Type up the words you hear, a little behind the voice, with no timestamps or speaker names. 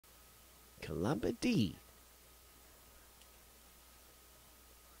Columba D.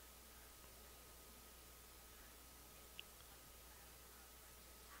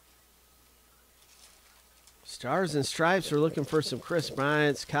 Stars and Stripes are looking for some Chris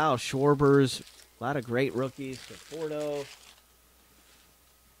Bryant's, Kyle Schwarbers. A lot of great rookies. Conforto.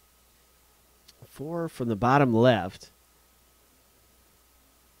 4 from the bottom left.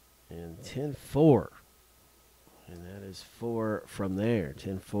 And 10-4. And that is 4 from there.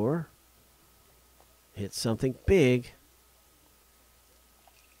 10-4. Hit something big.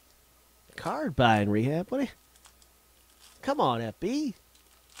 Card buying rehab. What? Come on, FB.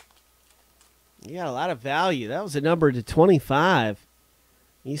 You got a lot of value. That was a number to 25.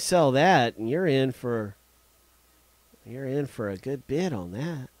 You sell that, and you're in for a good bid on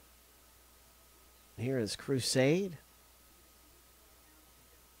that. Here is Crusade.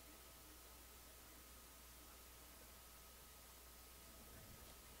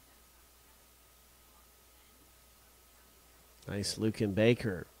 Nice Lucan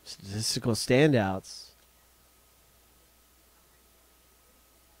Baker. Statistical standouts.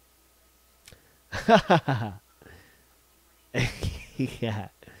 Yeah.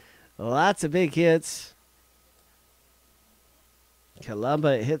 Lots of big hits.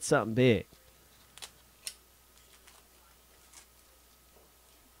 Columba hit something big.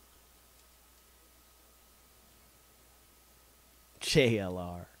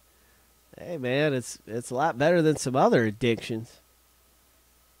 JLR. Hey man, it's a lot better than some other addictions.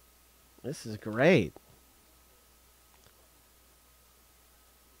 This is great.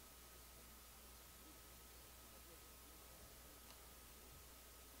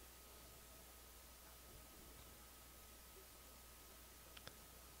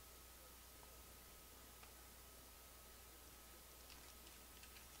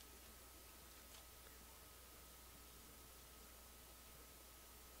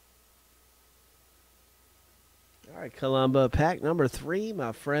 All right, Columba, pack number 3,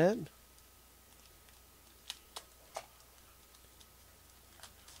 my friend.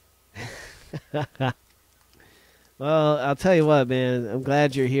 Well, I'll tell you what, man. I'm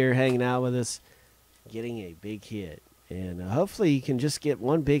glad you're here hanging out with us, getting a big hit. And hopefully you can just get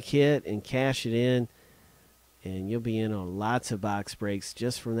one big hit and cash it in, and you'll be in on lots of box breaks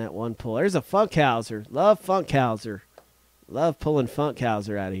just from that one pull. There's a Funkhauser. Love Funkhauser. Love pulling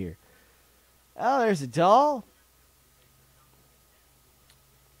Funkhauser out of here. Oh, there's a doll.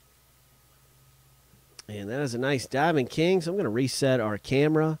 And that is a nice Diamond King. So I'm going to reset our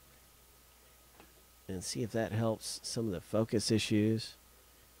camera and see if that helps some of the focus issues.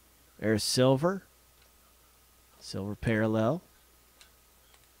 There's Silver. Silver Parallel.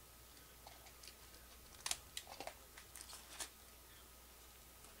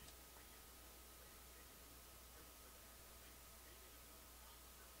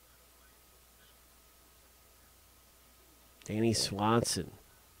 Danny Swanson.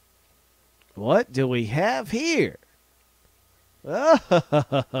 What do we have here?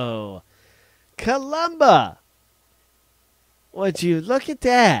 Oh, Columba. Would you look at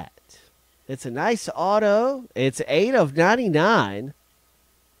that? It's a nice auto. It's 8 of 99.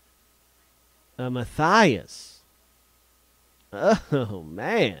 Matthias. Oh,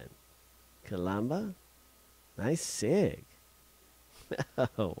 man. Columba. Nice sig.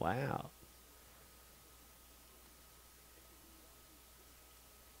 Oh, wow.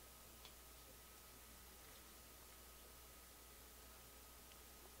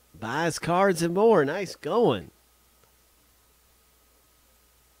 Buys cards and more. Nice going.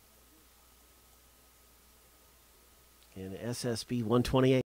 And SSB 128.